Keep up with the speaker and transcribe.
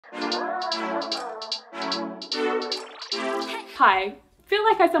Hi. Feel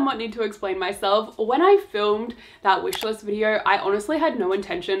like I somewhat need to explain myself. When I filmed that wishlist video, I honestly had no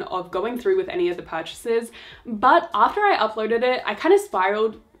intention of going through with any of the purchases, but after I uploaded it, I kind of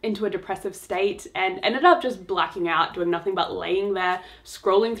spiraled into a depressive state and ended up just blacking out, doing nothing but laying there,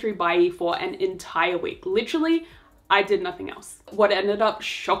 scrolling through buyee for an entire week. Literally, I did nothing else. What ended up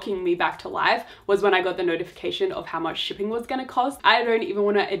shocking me back to life was when I got the notification of how much shipping was gonna cost. I don't even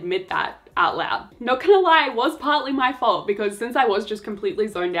want to admit that out loud. Not gonna lie, it was partly my fault because since I was just completely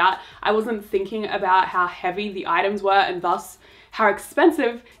zoned out, I wasn't thinking about how heavy the items were and thus how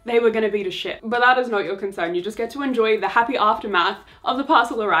expensive they were gonna be to ship. But that is not your concern. You just get to enjoy the happy aftermath of the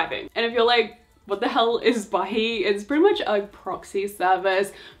parcel arriving. And if you're like, what the hell is buyee? It's pretty much a proxy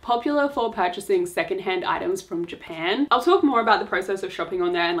service popular for purchasing secondhand items from Japan. I'll talk more about the process of shopping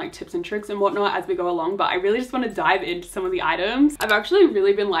on there and like tips and tricks and whatnot as we go along, but I really just want to dive into some of the items. I've actually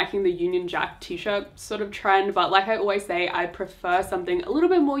really been liking the Union Jack t-shirt sort of trend, but like I always say, I prefer something a little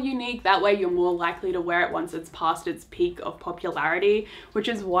bit more unique. That way you're more likely to wear it once it's past its peak of popularity, which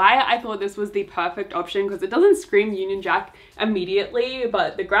is why I thought this was the perfect option because it doesn't scream Union Jack immediately,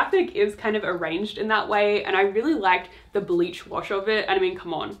 but the graphic is kind of arranged in that way, and I really liked the bleach wash of it. And I mean,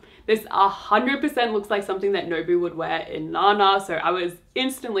 come on, this 100% looks like something that Nobu would wear in Nana, so I was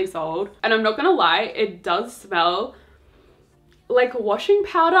instantly sold. And I'm not gonna lie, it does smell like washing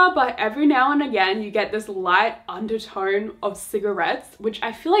powder, but every now and again you get this light undertone of cigarettes, which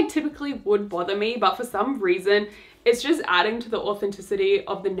I feel like typically would bother me, but for some reason it's just adding to the authenticity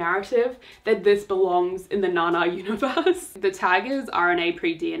of the narrative that this belongs in the Nana universe. The tag is RNA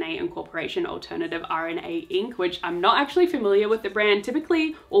pre-DNA incorporation alternative RNA ink, which I'm not actually familiar with the brand.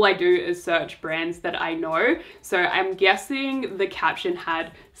 Typically, all I do is search brands that I know. So I'm guessing the caption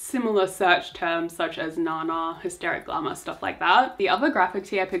had similar search terms such as Nana, hysteric glamour, stuff like that. The other graphic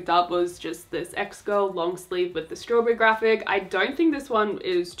tee I picked up was just this X-Girl long sleeve with the strawberry graphic. I don't think this one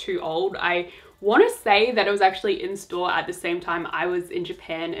is too old. I want to say that it was actually in store at the same time I was in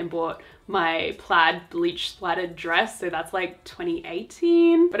Japan and bought my plaid bleach splattered dress, so that's like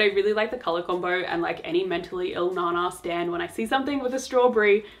 2018. But I really like the color combo, and like any mentally ill Nana stan, when I see something with a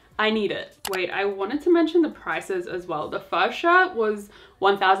strawberry, I need it. Wait, I wanted to mention the prices as well. The first shirt was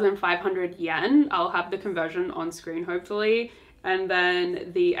 1,500 yen. I'll have the conversion on screen hopefully. And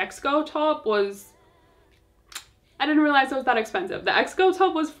then the X-Girl top was, I didn't realize it was that expensive. The X-Girl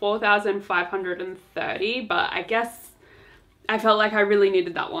top was 4,530, but I guess I felt like I really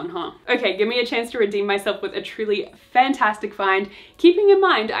needed that one, huh? Okay, give me a chance to redeem myself with a truly fantastic find. Keeping in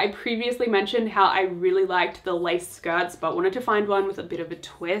mind, I previously mentioned how I really liked the lace skirts, but wanted to find one with a bit of a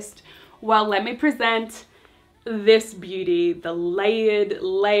twist. Well, let me present this beauty, the layered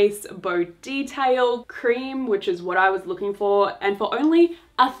lace bow detail cream, which is what I was looking for, and for only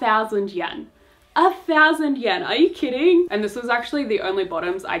 1,000 yen. 1,000 yen, are you kidding? And this was actually the only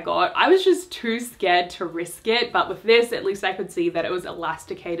bottoms I got. I was just too scared to risk it, but with this, at least I could see that it was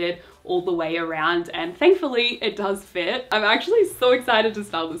elasticated all the way around, and thankfully it does fit. I'm actually so excited to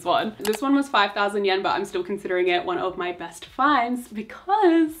style this one. This one was 5,000 yen, but I'm still considering it one of my best finds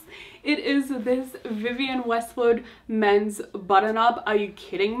because it is this Vivienne Westwood men's button-up. Are you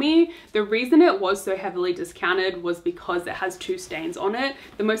kidding me? The reason it was so heavily discounted was because it has two stains on it.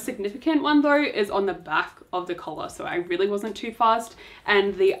 The most significant one though is on the back of the collar, so I really wasn't too fast.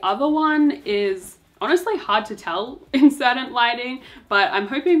 And the other one is honestly hard to tell in certain lighting, but I'm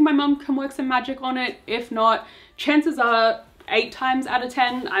hoping my mum can work some magic on it. If not, chances are 8 times out of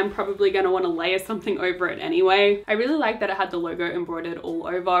 10, I'm probably gonna wanna layer something over it anyway. I really like that it had the logo embroidered all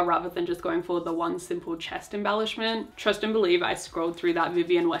over rather than just going for the one simple chest embellishment. Trust and believe, I scrolled through that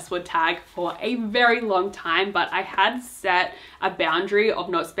Vivienne Westwood tag for a very long time, but I had set a boundary of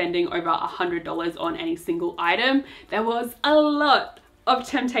not spending over $100 on any single item. There was a lot of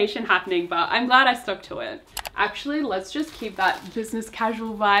temptation happening, but I'm glad I stuck to it. Actually, let's just keep that business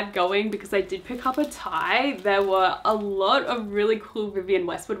casual vibe going because I did pick up a tie. There were a lot of really cool Vivienne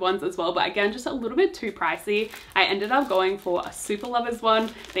Westwood ones as well, but again, just a little bit too pricey. I ended up going for a Super Lovers one.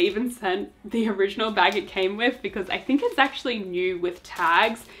 They even sent the original bag it came with because I think it's actually new with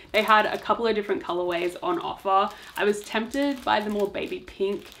tags. They had a couple of different colorways on offer. I was tempted by the more baby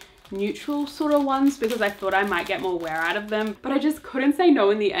pink neutral sort of ones because I thought I might get more wear out of them, but I just couldn't say no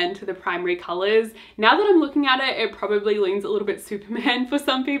in the end to the primary colors. Now that I'm looking at it, it probably leans a little bit Superman for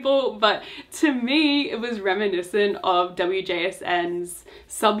some people, but to me it was reminiscent of WJSN's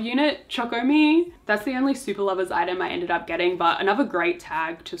subunit Chocomi. That's the only Super Lovers item I ended up getting, but another great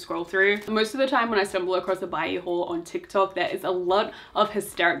tag to scroll through. Most of the time when I stumble across a buyee haul on TikTok, there is a lot of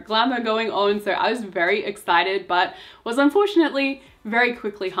hysteric glamour going on, so I was very excited, but was unfortunately very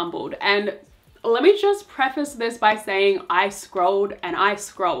quickly humbled. And let me just preface this by saying I scrolled and I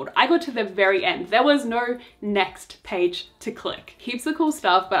scrolled. I got to the very end. There was no next page to click. Heaps of cool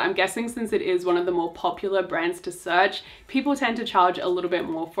stuff, but I'm guessing since it is one of the more popular brands to search, people tend to charge a little bit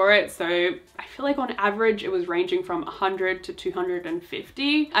more for it. So I feel like on average it was ranging from 100 to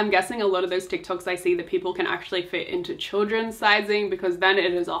 250. I'm guessing a lot of those TikToks I see that people can actually fit into children's sizing, because then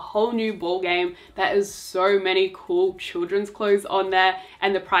it is a whole new ball game. There is so many cool children's clothes on there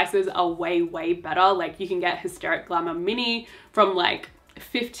and the prices are way better. Like you can get Hysteric Glamour Mini from like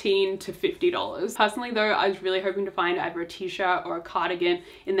 $15 to $50. Personally though, I was really hoping to find either a t-shirt or a cardigan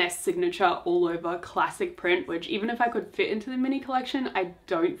in their signature all over classic print, which even if I could fit into the mini collection, I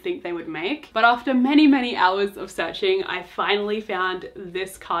don't think they would make. But after many hours of searching, I finally found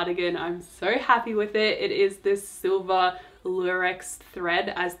this cardigan. I'm so happy with it. It is this silver lurex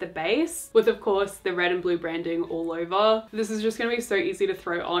thread as the base, with of course the red and blue branding all over. This is just gonna be so easy to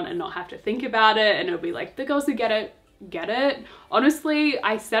throw on and not have to think about it, and it'll be like, the girls who get it. Honestly,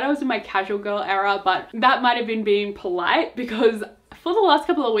 I said I was in my casual girl era, but that might have been being polite, because for the last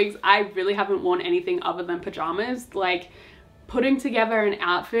couple of weeks I really haven't worn anything other than pajamas. Like, putting together an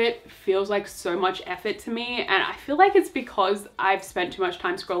outfit feels like so much effort to me, and I feel like it's because I've spent too much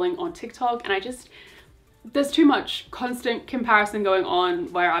time scrolling on TikTok, and there's too much constant comparison going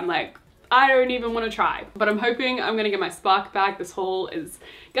on where I'm like, I don't even want to try. But I'm hoping I'm gonna get my spark back. This haul is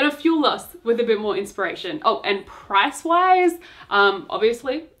gonna fuel us with a bit more inspiration. Oh, and price wise,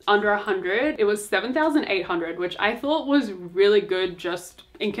 obviously under 100. It was 7,800, which I thought was really good just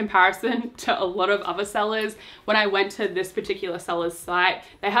in comparison to a lot of other sellers. When I went to this particular seller's site,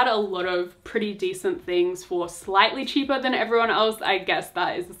 they had a lot of pretty decent things for slightly cheaper than everyone else. I guess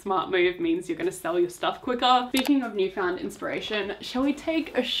that is a smart move, means you're gonna sell your stuff quicker. Speaking of newfound inspiration, shall we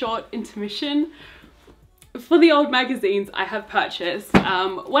take a short intermission? For the old magazines I have purchased,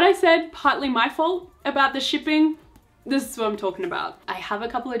 what I said, partly my fault about the shipping, this is what I'm talking about. I have a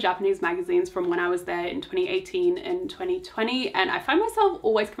couple of Japanese magazines from when I was there in 2018 and 2020, and I find myself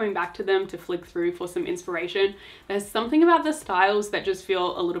always coming back to them to flick through for some inspiration. There's something about the styles that just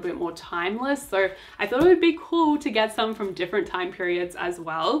feel a little bit more timeless, so I thought it would be cool to get some from different time periods as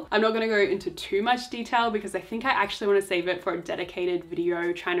well. I'm not gonna go into too much detail because I think I actually want to save it for a dedicated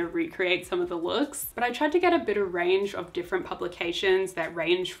video trying to recreate some of the looks, but I tried to get a bit of range of different publications that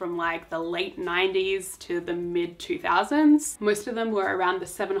range from like the late 90s to the mid 2000s. Most of them were around the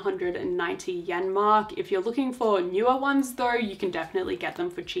 790 yen mark. If you're looking for newer ones though, you can definitely get them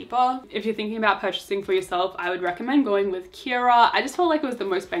for cheaper. If you're thinking about purchasing for yourself, I would recommend going with Kira. I just felt like it was the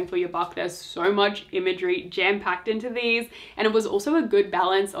most bang for your buck. There's so much imagery jam-packed into these, and it was also a good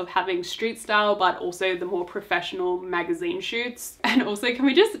balance of having street style but also the more professional magazine shoots. And also, can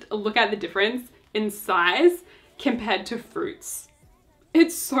we just look at the difference in size compared to Fruits?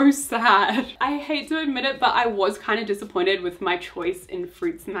 It's so sad. I hate to admit it, but I was kind of disappointed with my choice in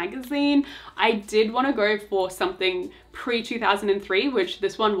Fruits magazine. I did want to go for something pre-2003, which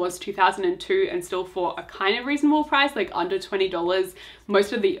this one was 2002 and still for a kind of reasonable price, like under $20.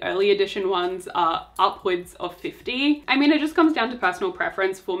 Most of the early edition ones are upwards of 50. I mean, it just comes down to personal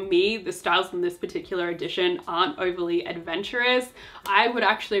preference. For me, the styles in this particular edition aren't overly adventurous. I would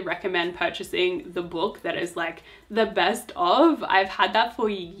actually recommend purchasing the book that is like the best of. I've had that for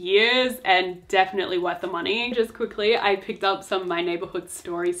years and definitely worth the money. Just quickly, I picked up some My Neighborhood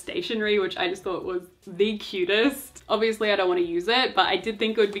Story stationery, which I just thought was the cutest. Obviously I don't want to use it, but I did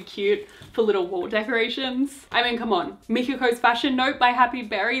think it would be cute for little wall decorations. I mean, come on. Mikiko's Fashion Note by Happy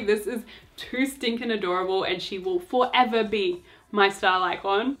Berry. This is too stinking adorable and she will forever be my style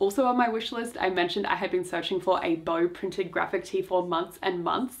icon. Also on my wish list, I mentioned I had been searching for a bow printed graphic tee for months and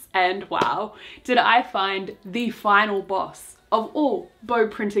months, and wow, did I find the final boss of all bow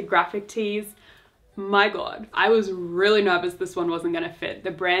printed graphic tees. My god, I was really nervous this one wasn't gonna fit.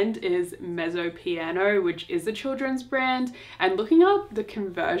 The brand is Mezzo Piano, which is a children's brand, and looking up the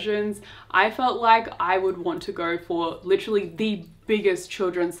conversions, I felt like I would want to go for literally the biggest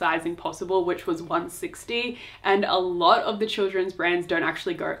children's sizing possible, which was 160, and a lot of the children's brands don't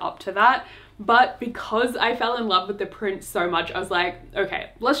actually go up to that. But because I fell in love with the print so much, I was like, okay,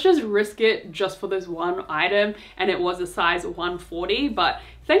 let's just risk it just for this one item. And it was a size 140, but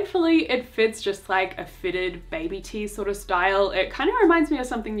thankfully it fits just like a fitted baby tee sort of style. It kind of reminds me of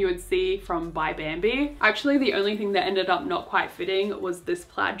something you would see from By Bambi. Actually, the only thing that ended up not quite fitting was this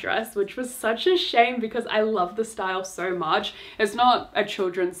plaid dress, which was such a shame because I love the style so much. It's not a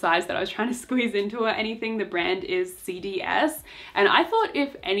children's size that I was trying to squeeze into or anything. The brand is CDS. And I thought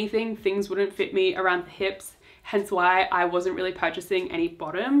if anything, things wouldn't fit me around the hips. hence why I wasn't really purchasing any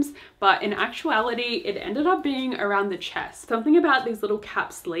bottoms, but in actuality it ended up being around the chest. Something about these little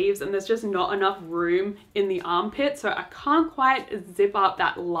cap sleeves, and there's just not enough room in the armpit, so I can't quite zip up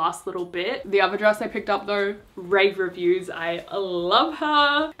that last little bit. The other dress I picked up though, rave reviews. I love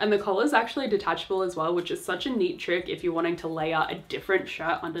her, and the collar is actually detachable as well, which is such a neat trick if you're wanting to layer a different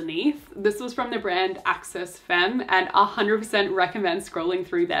shirt underneath. This was from the brand Access Femme, and 100% recommend scrolling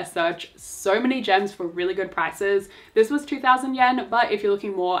through their search. So many gems for really good prices. This was 2,000 yen, but if you're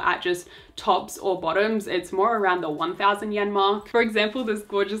looking more at just tops or bottoms, it's more around the 1,000 yen mark. For example, this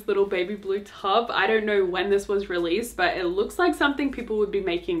gorgeous little baby blue top, I don't know when this was released, but it looks like something people would be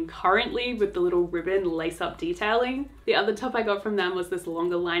making currently with the little ribbon lace up detailing. The other top I got from them was this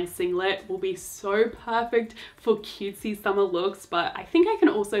longer line singlet. Will be so perfect for cutesy summer looks, but I think I can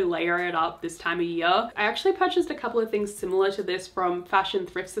also layer it up this time of year. I actually purchased a couple of things similar to this from Fashion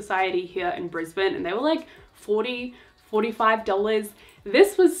Thrift Society here in Brisbane, and they were like $40, $45.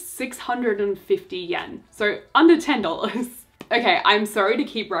 This was 650 yen, so under $10. Okay, I'm sorry to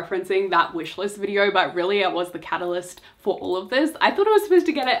keep referencing that wishlist video, but really it was the catalyst for all of this. I thought I was supposed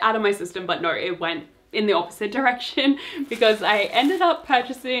to get it out of my system, but no, it went in the opposite direction because I ended up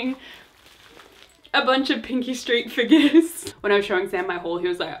purchasing a bunch of Pinky Street figures. When I was showing Sam my haul, he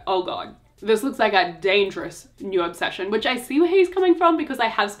was like, oh god, this looks like a dangerous new obsession, which I see where he's coming from because I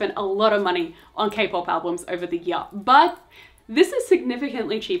have spent a lot of money on K-pop albums over the year, but this is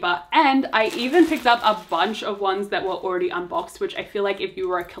significantly cheaper, and I even picked up a bunch of ones that were already unboxed, which I feel like if you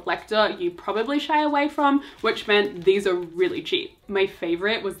were a collector, you probably shy away from, which meant these are really cheap. My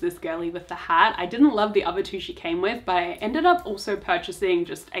favorite was this girly with the hat. I didn't love the other two she came with, but I ended up also purchasing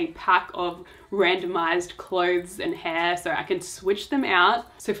just a pack of randomized clothes and hair so I can switch them out.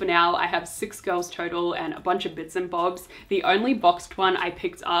 So for now I have 6 girls total and a bunch of bits and bobs. The only boxed one I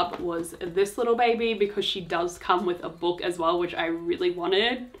picked up was this little baby because she does come with a book as well, which I really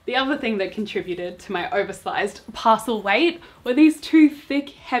wanted. The other thing that contributed to my oversized parcel weight were these 2 thick,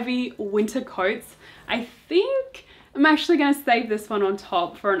 heavy winter coats. I think I'm actually going to save this one on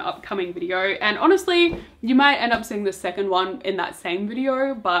top for an upcoming video, and honestly you might end up seeing the second one in that same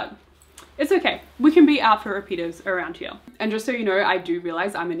video, but it's okay. We can be out for repeaters around here. And just so you know, I do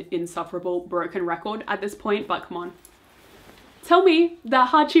realize I'm an insufferable broken record at this point, but come on. Tell me that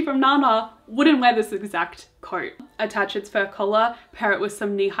Hachi from Nana wouldn't wear this exact coat. Attach its fur collar, pair it with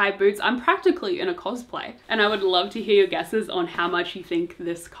some knee-high boots. I'm practically in a cosplay. And I would love to hear your guesses on how much you think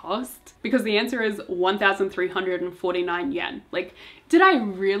this cost, because the answer is 1,349 yen. Like, did I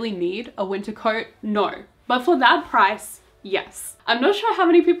really need a winter coat? No. But for that price, yes. I'm not sure how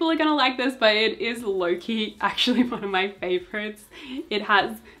many people are gonna like this, but it is low-key actually one of my favorites. It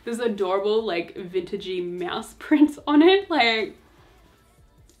has this adorable like vintagey mouse print on it. Like,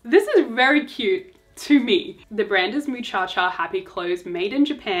 this is very cute to me. The brand is Muchacha Happy Clothes, made in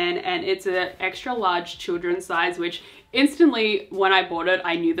Japan, and it's an extra large children's size, which instantly when I bought it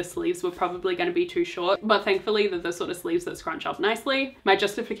I knew the sleeves were probably going to be too short, but thankfully they're the sort of sleeves that scrunch up nicely. My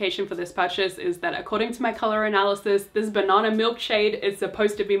justification for this purchase is that according to my color analysis, this banana milk shade is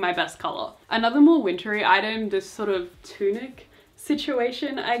supposed to be my best color. Another more wintry item, this sort of tunic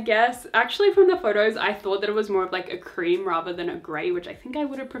situation, I guess. Actually from the photos I thought that it was more of like a cream rather than a gray, which I think I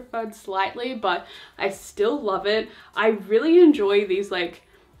would have preferred slightly, but I still love it. I really enjoy these like,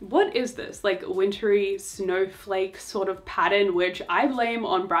 what is this? Like wintry snowflake sort of pattern, which I blame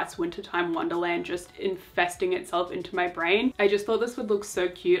on Bratz Wintertime Wonderland just infesting itself into my brain. I just thought this would look so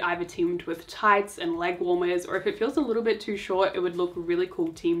cute either teamed with tights and leg warmers, or if it feels a little bit too short, it would look really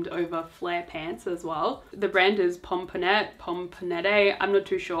cool teamed over flare pants as well. The brand is Pomponette, I'm not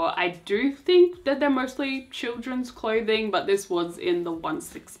too sure. I do think that they're mostly children's clothing, but this was in the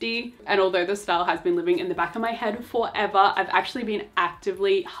 160. And although the style has been living in the back of my head forever, I've actually been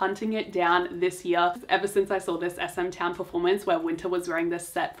actively hunting it down this year ever since I saw this SM Town performance where Winter was wearing this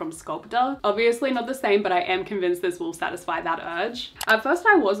set from Sculptor. Obviously not the same, but I am convinced this will satisfy that urge. At first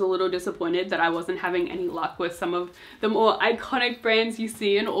I was a little disappointed that I wasn't having any luck with some of the more iconic brands you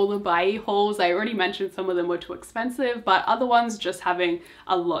see in all the buyee hauls. I already mentioned some of them were too expensive, but other ones just having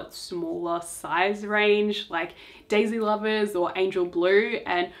a lot smaller size range, like Daisy Lovers or Angel Blue.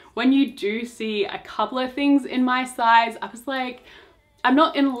 And when you do see a couple of things in my size, I was like, I'm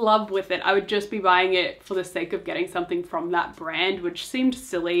not in love with it. I would just be buying it for the sake of getting something from that brand, which seemed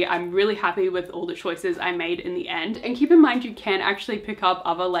silly. I'm really happy with all the choices I made in the end. And keep in mind, you can actually pick up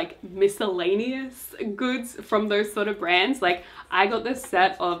other like miscellaneous goods from those sort of brands. Like I got this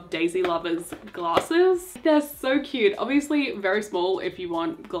set of Daisy Lovers glasses. They're so cute. Obviously very small if you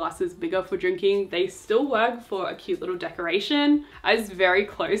want glasses bigger for drinking. They still work for a cute little decoration. I was very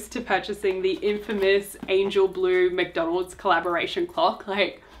close to purchasing the infamous Angel Blue McDonald's collaboration clock.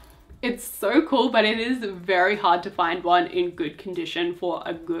 Like, it's so cool, but it is very hard to find one in good condition for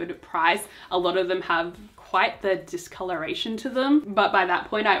a good price. A lot of them have quite the discoloration to them, but by that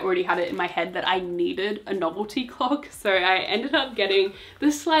point I already had it in my head that I needed a novelty clock, so I ended up getting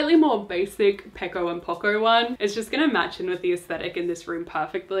the slightly more basic Pecco and Poco one. It's just gonna match in with the aesthetic in this room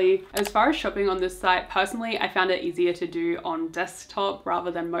perfectly. As far as shopping on this site, personally I found it easier to do on desktop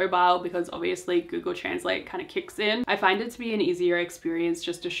rather than mobile because obviously Google Translate kind of kicks in. I find it to be an easier experience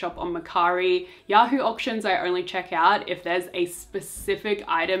just to shop on Mercari. Yahoo auctions I only check out if there's a specific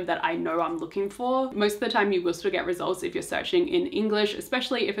item that I know I'm looking for. Most of the time you will still get results if you're searching in English,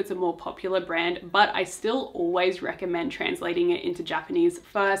 especially if it's a more popular brand, but I still always recommend translating it into Japanese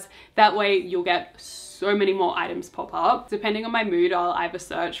first. That way you'll get so many more items pop up. Depending on my mood, I'll either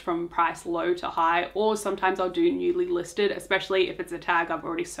search from price low to high, or sometimes I'll do newly listed, especially if it's a tag I've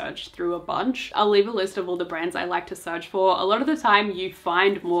already searched through a bunch. I'll leave a list of all the brands I like to search for. A lot of the time you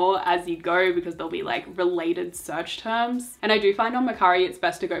find more as you go because there'll be like related search terms. And I do find on Mercari it's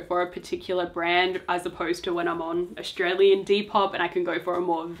best to go for a particular brand as opposed to when I'm on Australian Depop and I can go for a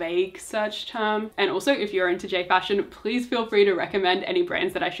more vague search term. And also if you're into J fashion, please feel free to recommend any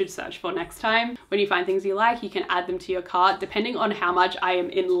brands that I should search for next time. When you find things you like, you can add them to your cart. Depending on how much I am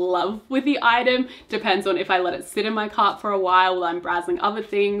in love with the item, depends on if I let it sit in my cart for a while while I'm browsing other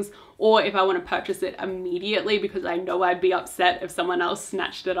things, or if I want to purchase it immediately because I know I'd be upset if someone else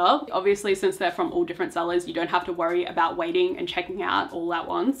snatched it up. Obviously, since they're from all different sellers, you don't have to worry about waiting and checking out all at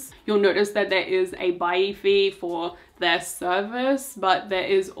once. You'll notice that there is a buyee fee for their service, but there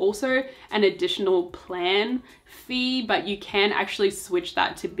is also an additional plan fee, but you can actually switch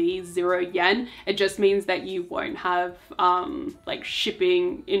that to be 0 yen. It just means that you won't have like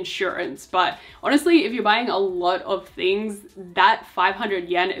shipping insurance. But honestly, if you're buying a lot of things, that 500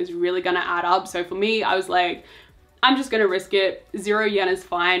 yen is really gonna add up. So for me, I was like, I'm just gonna risk it. 0 yen is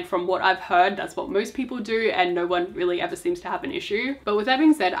fine. From what I've heard, that's what most people do and no one really ever seems to have an issue. But with that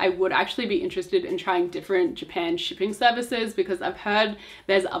being said, I would actually be interested in trying different Japan shipping services because I've heard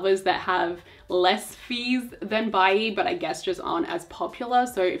there's others that have less fees than buyee, but I guess just aren't as popular.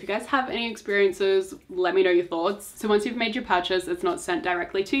 So if you guys have any experiences, let me know your thoughts. So once you've made your purchase, it's not sent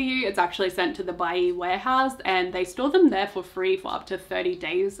directly to you, it's actually sent to the buyee warehouse and they store them there for free for up to 30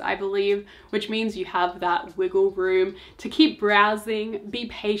 days, I believe, which means you have that wiggle room to keep browsing, be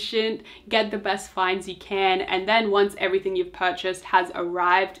patient, get the best finds you can, and then once everything you've purchased has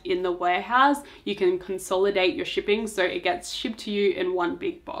arrived in the warehouse, you can consolidate your shipping so it gets shipped to you in one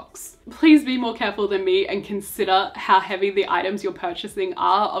big box. Please be more careful than me and consider how heavy the items you're purchasing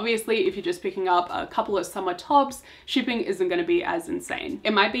are. Obviously, if you're just picking up a couple of summer tops, shipping isn't going to be as insane.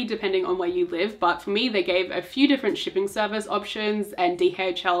 It might be depending on where you live, but for me, they gave a few different shipping service options and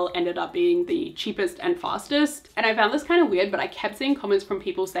DHL ended up being the cheapest and fastest. And I found this kind of weird, but I kept seeing comments from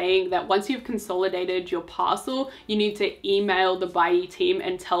people saying that once you've consolidated your parcel, you need to email the buyee team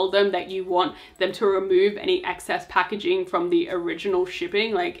and tell them that you want them to remove any excess packaging from the original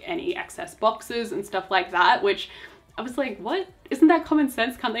shipping, like any excess boxes and stuff like that, which I was like, what? Isn't that common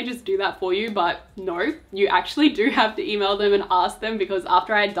sense? Can't they just do that for you? But no, you actually do have to email them and ask them, because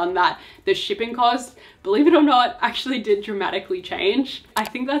after I had done that, the shipping cost, believe it or not, actually did dramatically change. I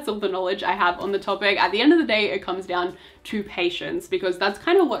think that's all the knowledge I have on the topic. At the end of the day, it comes down to patience, because that's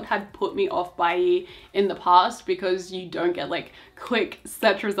kind of what had put me off buyee in the past, because you don't get like quick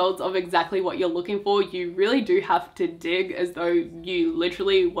search results of exactly what you're looking for. You really do have to dig as though you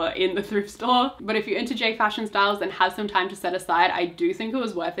literally were in the thrift store. But if you're into J fashion styles and have some time to set aside, I do think it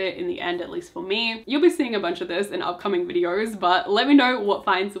was worth it in the end, at least for me. You'll be seeing a bunch of this in upcoming videos, but let me know what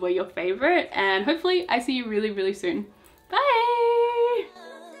finds were your favorite, and hopefully I see you really, really soon. Bye!